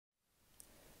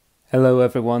Hello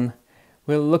everyone,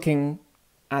 we're looking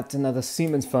at another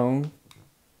Siemens phone.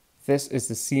 This is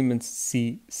the Siemens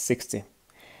C60.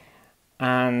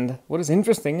 And what is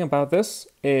interesting about this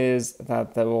is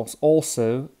that there was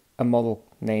also a model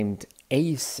named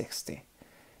A60,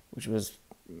 which was,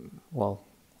 well,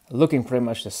 looking pretty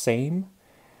much the same.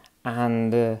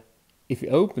 And if you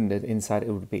opened it inside,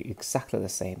 it would be exactly the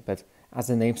same. But as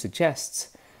the name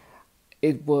suggests,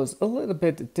 it was a little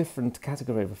bit different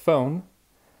category of a phone.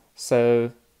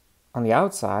 So on the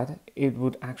outside, it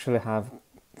would actually have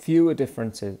fewer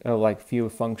differences, or like fewer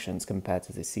functions compared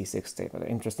to the C60. But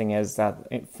interesting is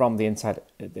that from the inside,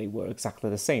 they were exactly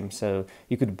the same. So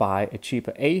you could buy a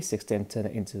cheaper A60 and turn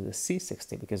it into the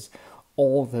C60 because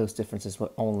all those differences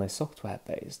were only software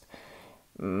based.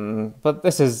 But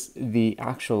this is the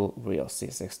actual real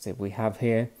C60 we have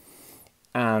here.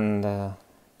 And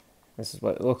this is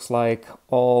what it looks like,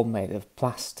 all made of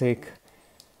plastic.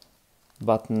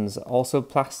 Buttons are also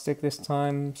plastic this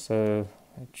time, so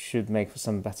it should make for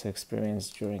some better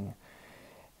experience during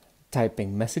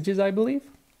typing messages, I believe.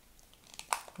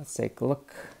 Let's take a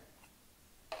look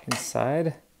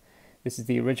inside. This is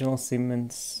the original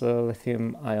Siemens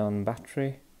lithium-ion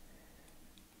battery.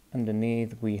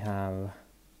 Underneath we have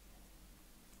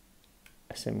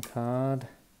a SIM card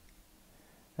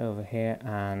over here,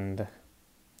 and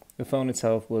the phone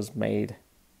itself was made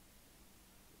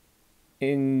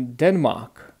in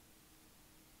Denmark.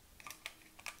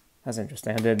 That's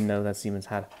interesting. I didn't know that Siemens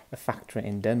had a factory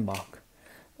in Denmark.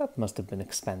 That must have been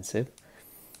expensive.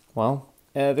 Well,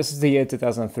 this is the year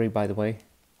 2003, by the way,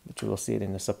 but you will see it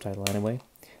in the subtitle anyway.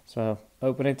 So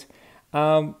open it.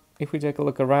 If we take a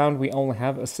look around, we only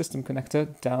have a system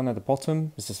connector down at the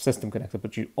bottom. It's a system connector,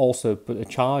 but you also put a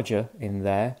charger in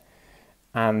there,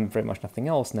 and pretty much nothing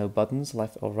else. No buttons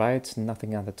left or right,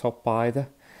 nothing at the top either.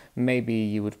 Maybe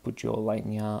you would put your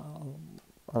lanyard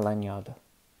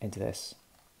into this.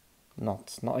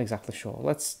 Not exactly sure.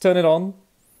 Let's turn it on.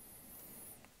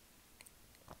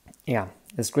 Yeah,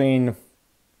 the screen.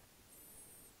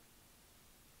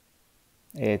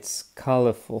 It's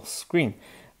colorful screen,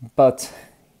 but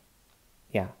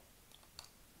yeah,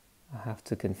 I have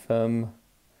to confirm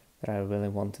that I really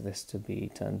want this to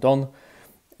be turned on.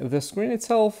 The screen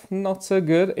itself, not so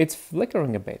good. It's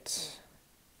flickering a bit.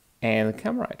 And the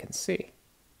camera I can see.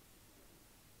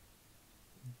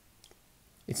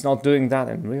 It's not doing that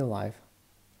in real life.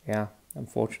 Yeah,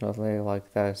 unfortunately, like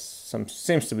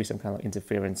seems to be some kind of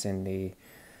interference in the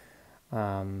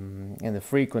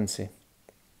frequency.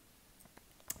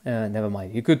 Never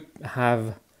mind. You could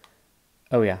have.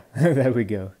 Oh yeah, there we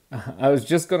go. I was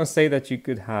just gonna say that you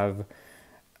could have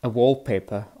a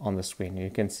wallpaper on the screen. You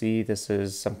can see this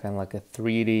is some kind of like a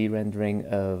 3D rendering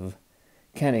of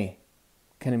Kenny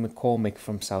McCormick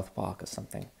from South Park or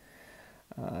something.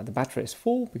 The battery is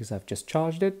full because I've just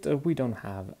charged it. We don't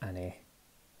have any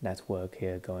network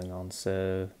here going on,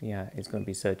 so yeah, it's going to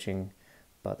be searching,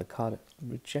 but the card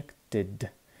rejected.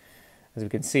 As we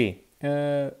can see,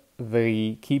 the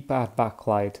keypad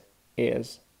backlight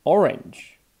is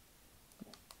orange.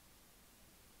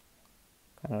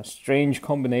 Kind of a strange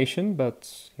combination,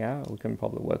 but yeah, we can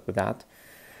probably work with that.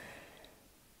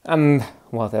 And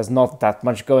well, there's not that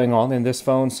much going on in this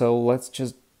phone, so let's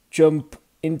just jump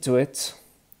into it.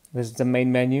 This is the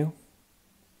main menu.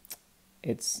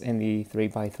 It's in the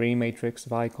 3x3 matrix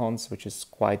of icons, which is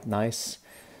quite nice.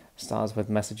 Starts with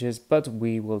messages, but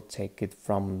we will take it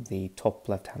from the top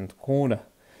left-hand corner.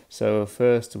 So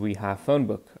first we have phone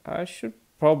book. I should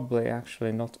probably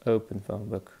actually not open phone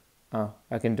book. Oh,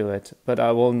 I can do it, but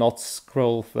I will not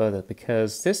scroll further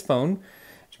because this phone,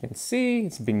 as you can see,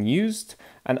 it's been used,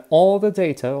 and all the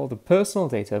data, all the personal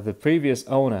data of the previous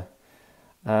owner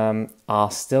are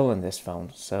still in this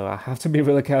phone. So I have to be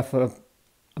really careful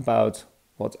about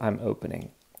what I'm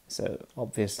opening. So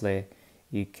obviously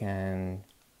you can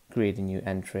create a new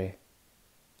entry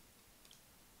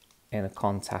in a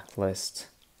contact list.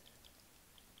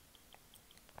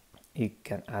 You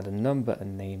can add a number, a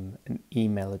name, an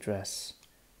email address.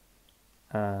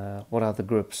 What are the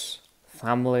groups?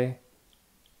 Family.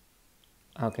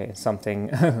 Okay, something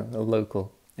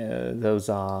local. Those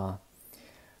are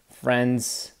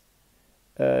friends.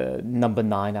 Number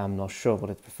 9, I'm not sure what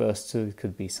it refers to. It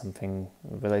could be something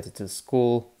related to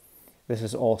school. This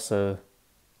is also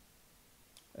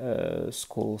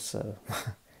school, so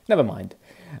never mind.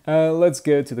 Let's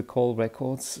go to the call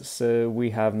records. So we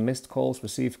have missed calls,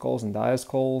 received calls, and dials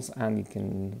calls, and you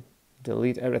can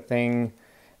delete everything.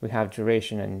 We have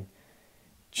duration and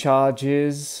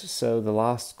charges. So the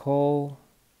last call.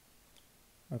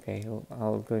 Okay,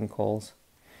 I'll go in calls.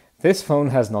 This phone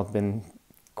has not been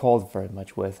called very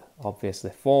much with,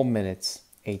 obviously. 4 minutes.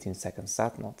 18 seconds.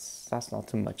 That's not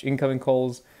too much. Incoming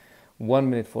calls, 1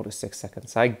 minute 46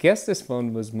 seconds. I guess this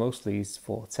phone was mostly used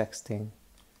for texting,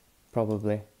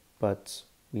 probably, but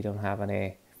we don't have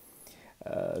any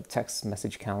text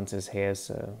message counters here,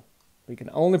 so we can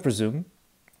only presume.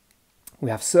 We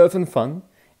have Surf and Fun,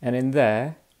 and in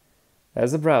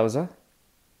there's a browser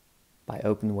by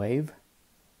OpenWave.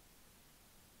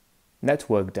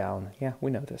 Network down, yeah, we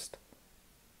noticed.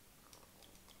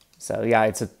 So yeah,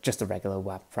 it's just a regular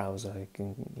web browser. You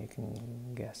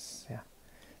can guess. Yeah,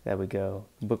 there we go.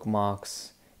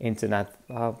 Bookmarks, internet.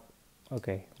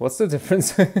 Okay, what's the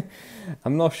difference?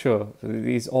 I'm not sure.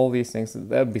 All these things.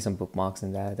 There'll be some bookmarks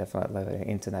in there. Definitely, the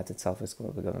internet itself is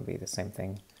probably going to be the same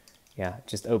thing. Yeah, it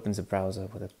just opens a browser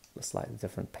with a slightly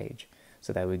different page.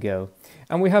 So there we go.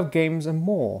 And we have games and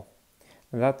more.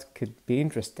 And that could be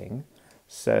interesting.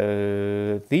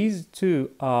 So these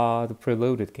two are the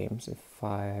preloaded games, if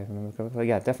I remember correctly.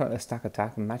 Yeah, definitely Stack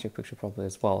Attack and Magic Picture probably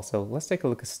as well. So let's take a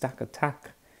look at Stack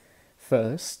Attack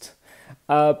first.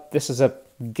 This is a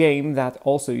game that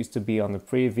also used to be on the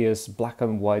previous black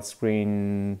and white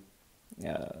screen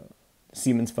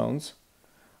Siemens phones.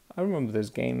 I remember this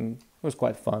game. It was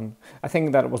quite fun. I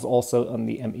think that it was also on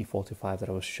the ME45 that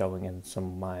I was showing in some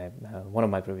of my one of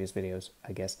my previous videos,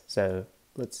 I guess. So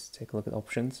let's take a look at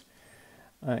options.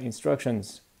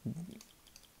 Instructions.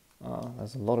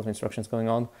 There's a lot of instructions going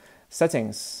on.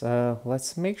 Settings.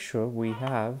 Let's make sure we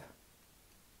have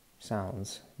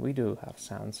sounds. We do have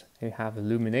sounds. We have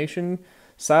illumination,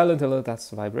 silent alert, that's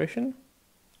vibration.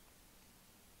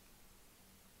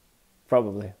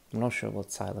 Probably. I'm not sure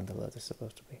what silent alert is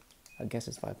supposed to be. I guess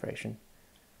it's vibration.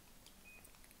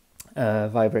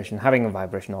 Vibration. Having a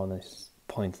vibration on is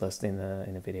pointless in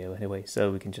a video anyway,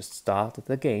 so we can just start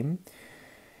the game.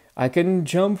 I can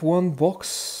jump one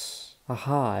box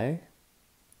high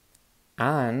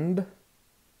and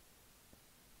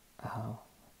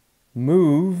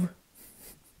move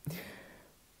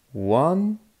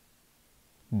one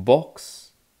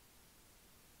box.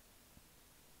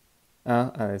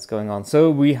 And it's going on.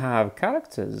 So we have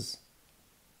characters.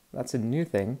 That's a new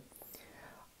thing.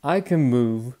 I can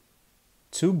move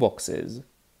 2 boxes.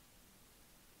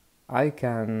 I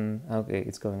can... Okay,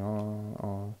 it's going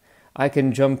on. I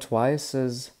can jump twice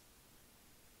as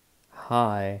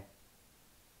high.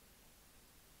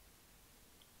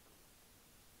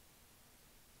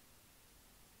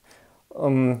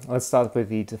 Let's start with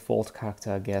the default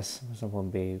character, I guess. So I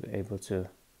won't be able to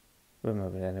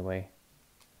remember it anyway.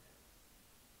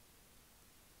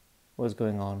 What's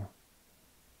going on?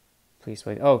 Please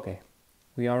wait. Oh, okay.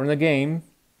 We are in a game.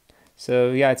 So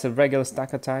yeah, it's a regular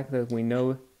Stack Attack that we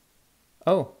know.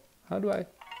 Oh, how do I...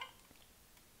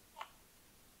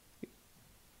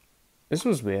 This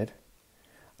was weird.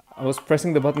 I was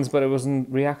pressing the buttons, but it wasn't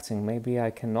reacting. Maybe I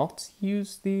cannot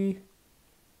use the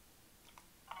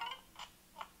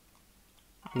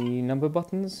number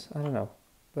buttons? I don't know.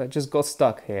 But I just got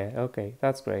stuck here. Okay,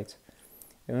 that's great.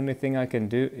 The only thing I can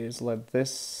do is let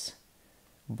this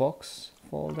box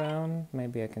fall down.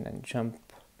 Maybe I can then jump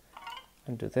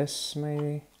and do this,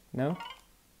 maybe? No?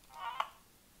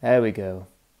 There we go.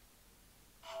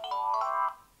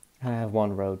 I have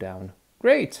 1 row down.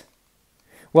 Great!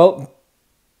 Well,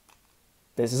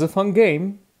 this is a fun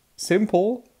game.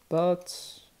 Simple,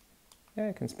 but yeah,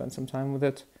 I can spend some time with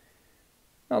it.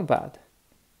 Not bad.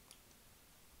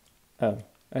 Oh,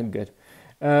 and good.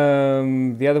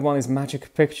 The other one is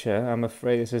Magic Picture. I'm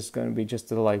afraid this is going to be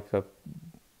just like a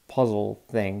puzzle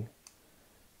thing,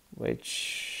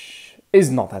 which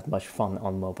is not that much fun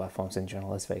on mobile phones in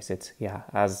general, let's face it. Yeah,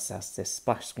 as this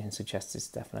splash screen suggests, it's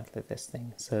definitely this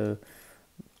thing. So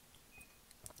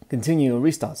continue,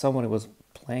 restart. Somebody was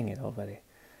playing it already.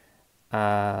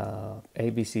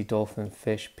 ABC, dolphin,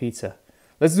 fish, pizza.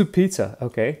 Let's do pizza,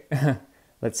 okay.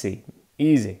 Let's see.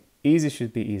 Easy. Easy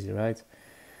should be easy, right?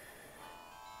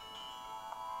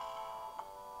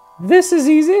 This is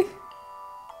easy?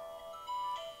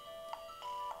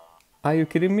 Are you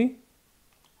kidding me?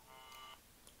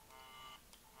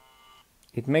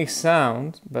 It makes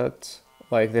sound, but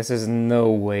like this is no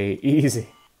way easy.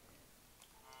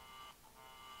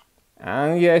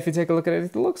 And yeah, if you take a look at it,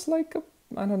 it looks like a,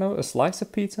 I don't know, a slice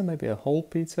of pizza, maybe a whole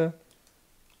pizza.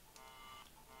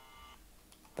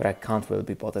 But I can't really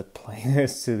be bothered playing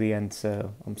this to the end,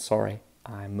 so I'm sorry.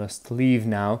 I must leave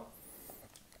now.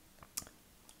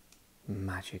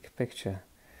 Magic Picture.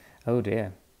 Oh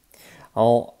dear.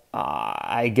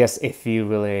 I guess if you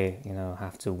really,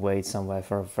 have to wait somewhere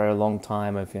for a very long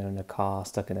time, if you're in a car,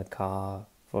 stuck in a car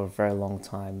for a very long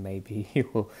time, maybe you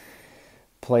will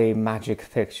play Magic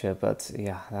Picture. But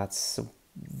yeah, that's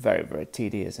very, very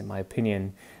tedious in my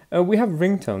opinion. We have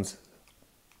ringtones.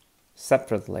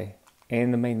 separately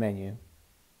in the main menu.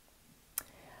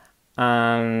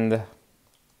 And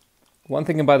one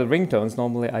thing about the ringtones,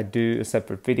 normally I do a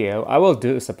separate video. I will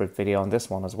do a separate video on this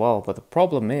one as well, but the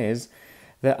problem is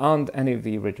there aren't any of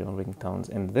the original ringtones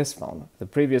in this phone. The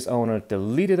previous owner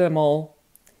deleted them all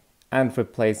and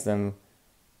replaced them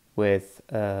with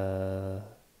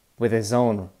his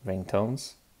own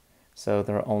ringtones. So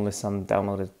there are only some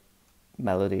downloaded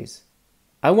melodies.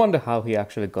 I wonder how he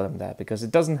actually got them there, because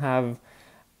it doesn't have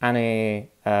any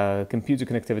computer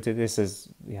connectivity. This is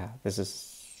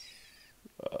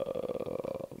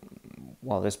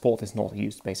well, this port is not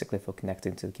used basically for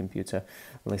connecting to the computer,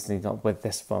 listening with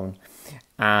this phone.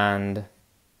 And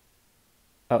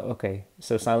oh, okay,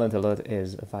 so silent alert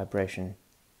is a vibration.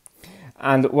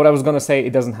 And what I was going to say,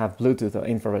 it doesn't have Bluetooth or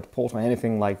infrared port or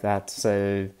anything like that,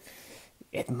 so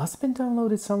it must have been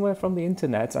downloaded somewhere from the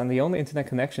internet, and the only internet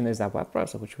connection is that web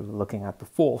browser which we were looking at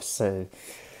before. So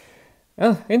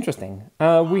interesting.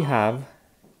 We have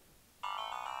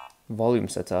volume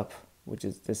setup, which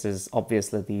is, this is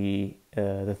obviously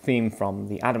the theme from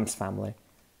the Addams Family.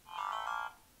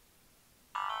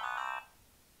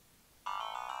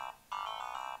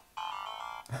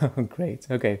 Great.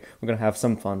 Okay, we're gonna have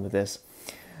some fun with this.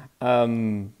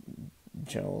 General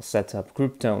setup,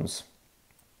 group tones.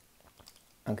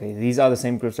 Okay, these are the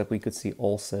same groups that we could see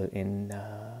also in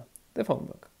the phone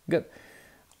book. Good.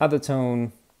 Other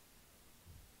tone.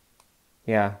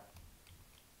 Yeah.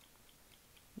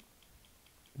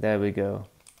 There we go.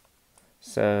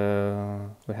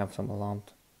 So we have some alarm.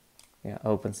 Yeah,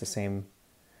 opens the same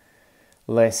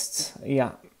list.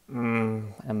 Yeah.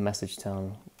 A message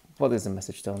tone. What is a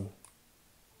message tone?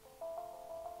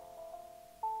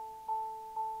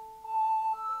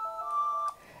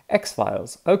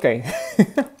 X-Files. Okay.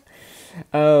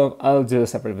 I'll do a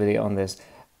separate video on this.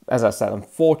 As I said,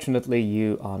 unfortunately,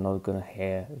 you are not going to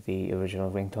hear the original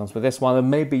ringtones with this one, and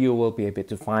maybe you will be able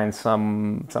to find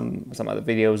some other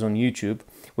videos on YouTube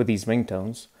with these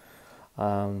ringtones.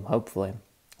 Hopefully,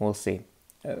 we'll see.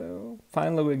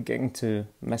 Finally, we're getting to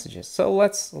messages. So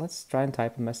let's try and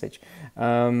type a message.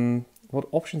 What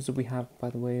options do we have, by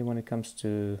the way, when it comes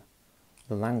to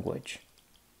the language?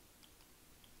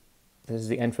 This is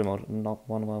the entry mode, not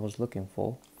one I was looking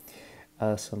for.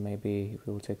 So maybe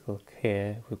we will take a look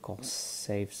here. We've got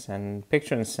save, send,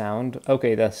 picture and sound.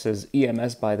 Okay, this is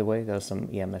EMS, by the way. There's some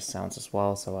EMS sounds as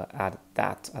well, so I added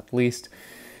that at least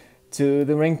to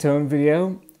the ringtone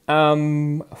video.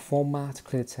 Format,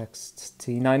 clear text,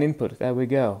 T9 input. There we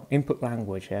go. Input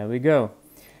language. There we go.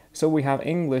 So we have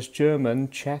English, German,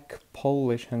 Czech,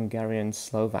 Polish, Hungarian,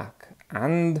 Slovak,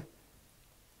 and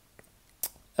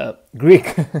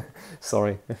Greek.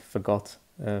 Sorry, I forgot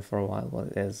for a while what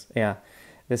it is. Yeah,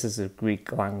 this is a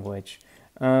Greek language.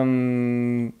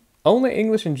 Only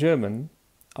English and German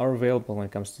are available when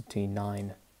it comes to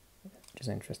T9, which is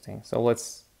interesting. So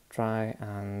let's try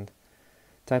and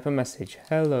type a message.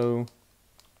 Hello.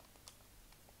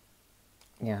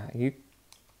 Yeah, you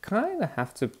kind of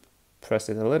have to press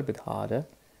it a little bit harder,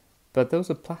 but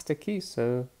those are plastic keys,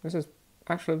 so this is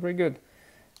actually very good.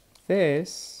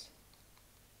 This,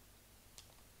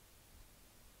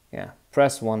 yeah,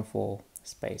 press 1 for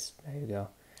space, there you go,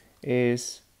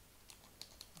 is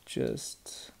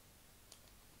just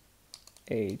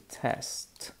a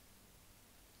test.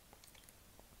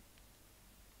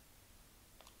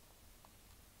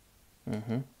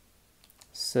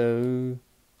 So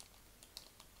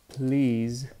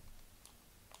please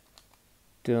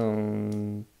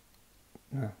don't,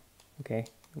 okay,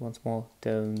 once more,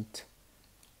 don't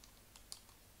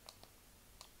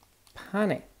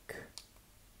panic.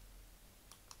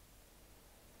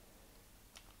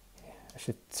 I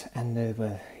should end it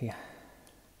with, yeah,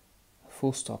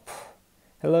 full stop.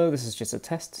 Hello, this is just a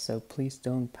test, so please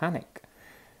don't panic.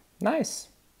 Nice.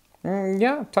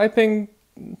 Yeah, typing,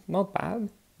 not bad.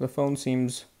 The phone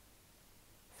seems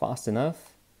fast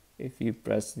enough. If you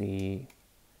press the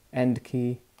end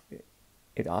key,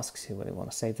 it asks you whether you want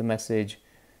to save the message.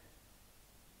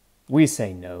 We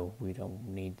say no, we don't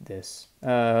need this.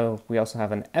 We also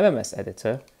have an MMS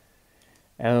editor.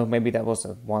 Maybe that was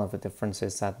one of the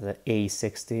differences, that the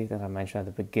A60 that I mentioned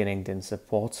at the beginning didn't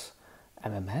support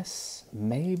MMS.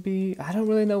 Maybe, I don't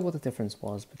really know what the difference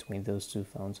was between those two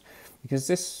phones, because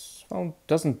this phone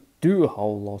doesn't do a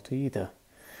whole lot either.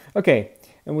 Okay,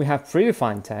 and we have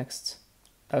predefined text.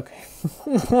 Okay.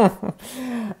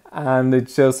 And it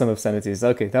shows some obscenities.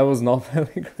 Okay, that was not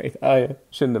very great. I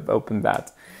shouldn't have opened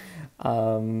that.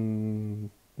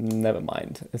 Never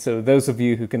mind. So those of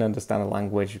you who can understand the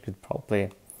language, you could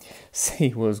probably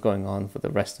see what's going on. For the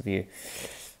rest of you,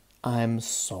 I'm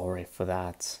sorry for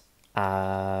that.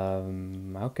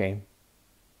 And Okay.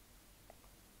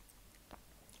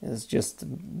 It's just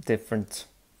different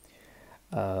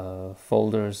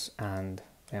folders, and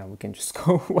yeah, we can just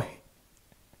go away.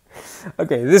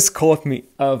 Okay, this caught me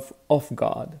off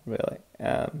guard, really.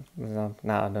 Now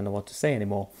I don't know what to say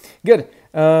anymore. Good.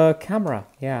 Camera.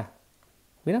 Yeah,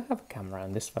 we don't have a camera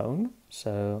on this phone,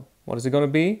 so what is it going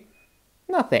to be?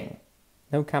 Nothing.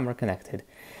 No camera connected.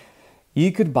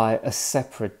 You could buy a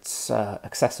separate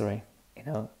accessory,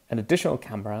 an additional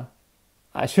camera.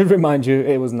 I should remind you,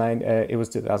 it was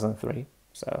 2003,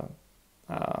 so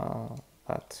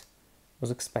that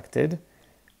was expected.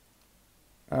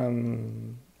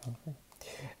 Okay.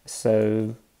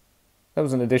 So that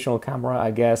was an additional camera,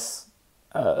 I guess,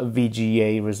 a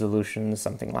VGA resolution,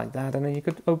 something like that, and then you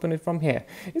could open it from here.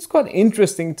 It's quite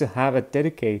interesting to have a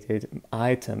dedicated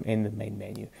item in the main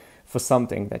menu for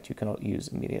something that you cannot use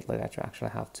immediately, that you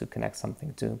actually have to connect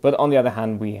something to. But on the other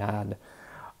hand, we had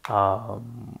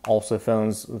also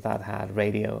phones that had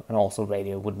radio, and also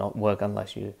radio would not work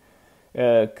unless you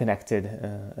connected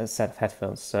a set of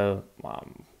headphones. So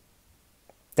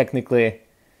technically,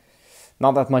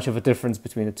 not that much of a difference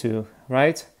between the two,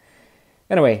 right?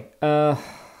 Anyway,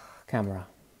 camera.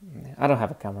 I don't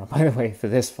have a camera, by the way, for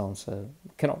this phone, so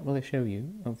cannot really show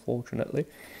you, unfortunately.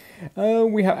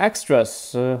 We have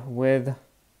extras with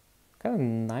kind of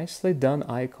nicely done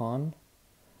icon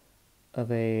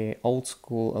of a old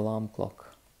school alarm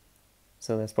clock.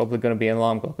 So there's probably going to be an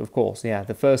alarm clock, of course. Yeah,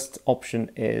 the first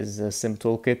option is a SIM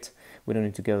toolkit. We don't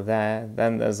need to go there.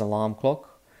 Then there's alarm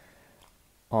clock,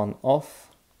 on,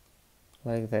 off,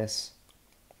 like this.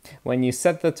 When you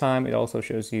set the time, it also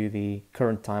shows you the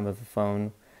current time of the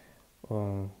phone,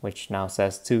 which now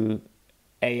says 2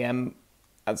 a.m.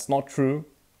 That's not true.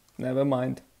 Never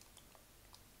mind.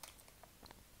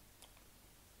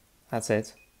 That's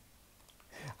it.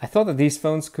 I thought that these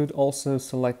phones could also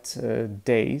select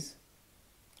days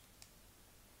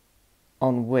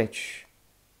on which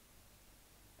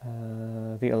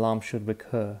the alarm should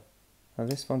recur. Now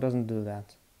this phone doesn't do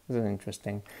that. This is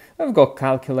interesting. I've got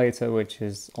calculator, which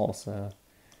is also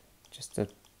just a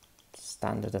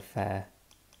standard affair,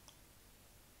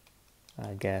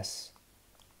 I guess.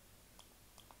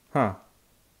 Huh.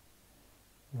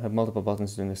 We have multiple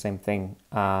buttons doing the same thing.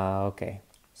 Okay.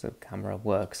 So camera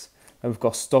works. We've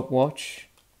got stopwatch.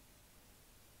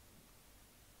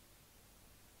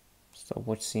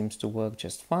 Stopwatch seems to work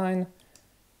just fine.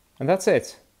 And that's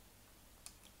it.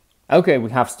 Okay,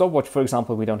 we have stopwatch, for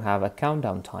example. We don't have a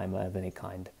countdown timer of any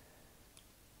kind.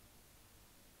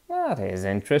 That is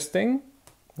interesting.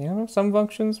 Some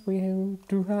functions we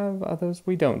do have, others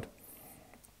we don't.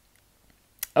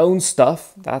 Own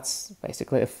stuff, that's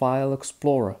basically a file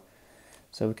explorer.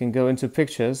 So we can go into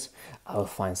pictures. I'll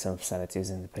find some obscenities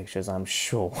in the pictures, I'm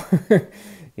sure.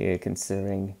 Yeah,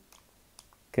 considering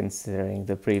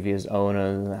the previous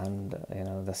owner and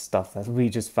the stuff that we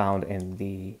just found in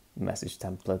the message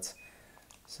templates.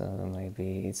 So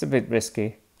maybe it's a bit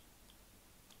risky.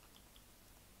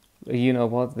 You know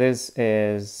what? This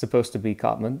is supposed to be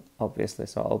Cartman, obviously.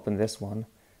 So I'll open this one.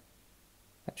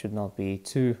 That should not be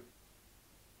too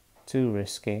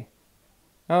risky.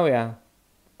 Oh yeah.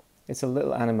 It's a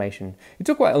little animation. It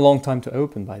took quite a long time to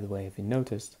open, by the way, if you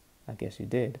noticed. I guess you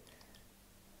did.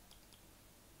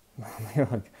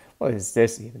 Like, what is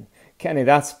this even? Kenny,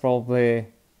 that's probably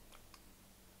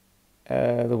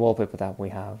the wallpaper that we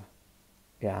have.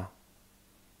 Yeah.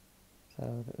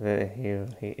 So here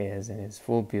he is in his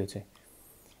full beauty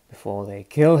before they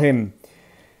kill him.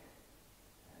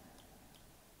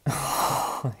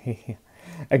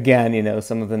 Again,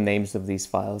 some of the names of these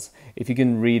files, if you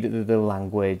can read the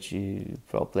language, you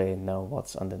probably know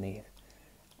what's underneath.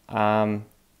 I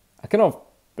cannot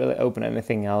really open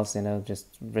anything else,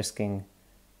 just risking.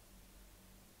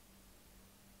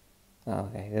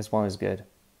 Okay, this one is good.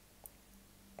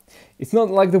 It's not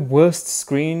like the worst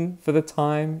screen for the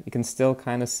time. You can still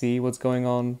kind of see what's going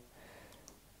on,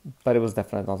 but it was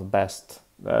definitely not the best.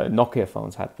 Nokia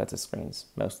phones had better screens,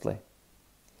 mostly.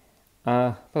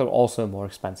 But also more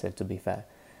expensive, to be fair.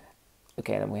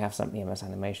 Okay, then we have some EMS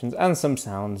animations and some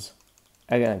sounds.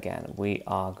 Again, we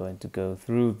are going to go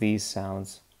through these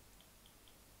sounds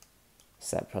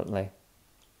separately.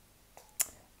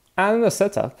 And the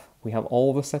setup, we have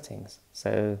all the settings.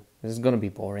 So this is going to be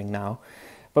boring now.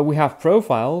 But we have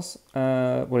profiles.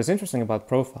 What is interesting about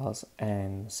profiles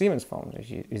and Siemens phones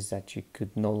is that you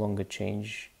could no longer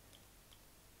change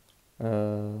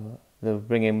the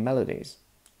ringing melodies.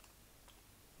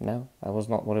 No, that was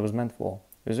not what it was meant for.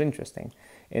 It was interesting.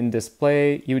 In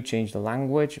display, you would change the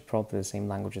language, probably the same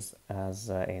languages as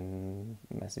in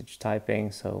message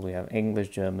typing. So we have English,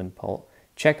 German,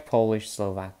 Czech, Polish,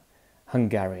 Slovak,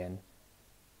 Hungarian.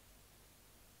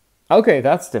 Okay,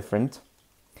 that's different.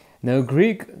 No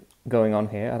Greek going on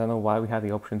here. I don't know why we have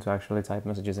the option to actually type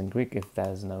messages in Greek if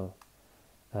there's no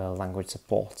language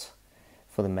support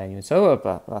for the menu. So,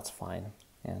 but that's fine.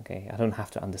 Okay, I don't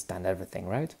have to understand everything,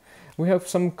 right? We have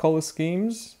some color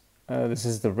schemes. This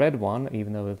is the red one,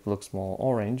 even though it looks more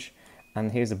orange.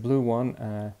 And here's a blue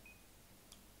one.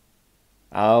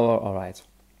 Oh, all right.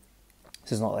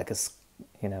 This is not like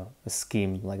a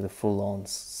scheme, like the full-on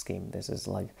scheme. This is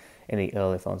like in the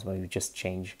early phones where you just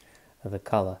change the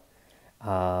color.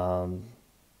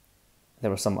 There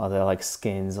were some other like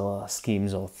skins or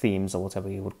schemes or themes or whatever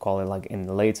you would call it, like in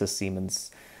the later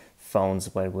Siemens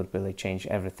phones where it would really change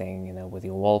everything, with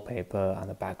your wallpaper and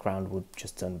the background would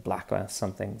just turn black or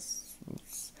something.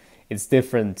 It's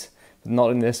different, but not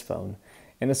in this phone.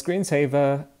 In the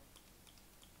screensaver,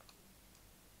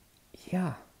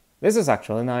 yeah, this is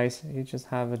actually nice. You just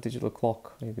have a digital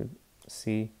clock. You could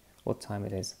see what time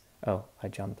it is. Oh, I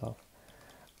jumped off.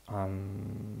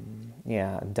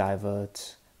 Yeah,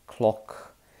 divert,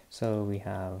 clock. So we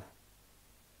have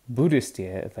Buddhist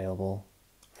year available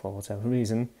for whatever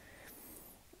reason.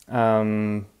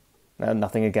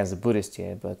 Nothing against the Buddhist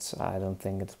year, but I don't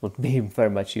think it would be very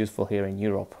much useful here in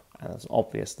Europe. And this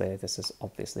is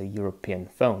obviously a European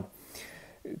phone.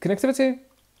 Connectivity,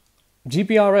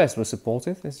 GPRS was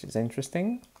supported. This is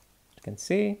interesting. You can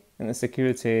see, and the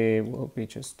security will be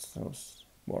just those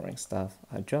boring stuff.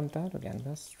 I jumped out again.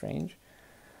 That's strange.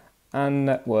 And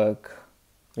network,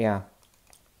 yeah.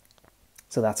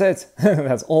 So that's it.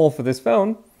 That's all for this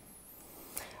phone.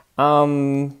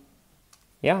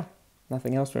 Yeah,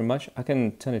 nothing else very much. I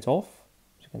can turn it off.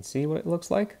 So you can see what it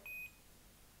looks like.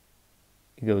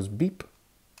 It goes beep.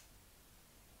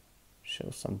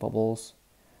 Shows some bubbles.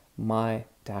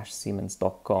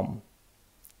 my-siemens.com,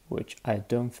 which I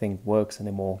don't think works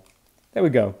anymore. There we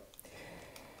go.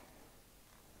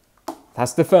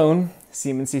 That's the phone,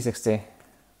 Siemens C60.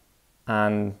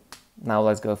 And now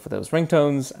let's go for those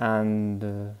ringtones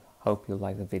and hope you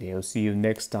like the video. See you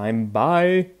next time.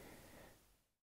 Bye.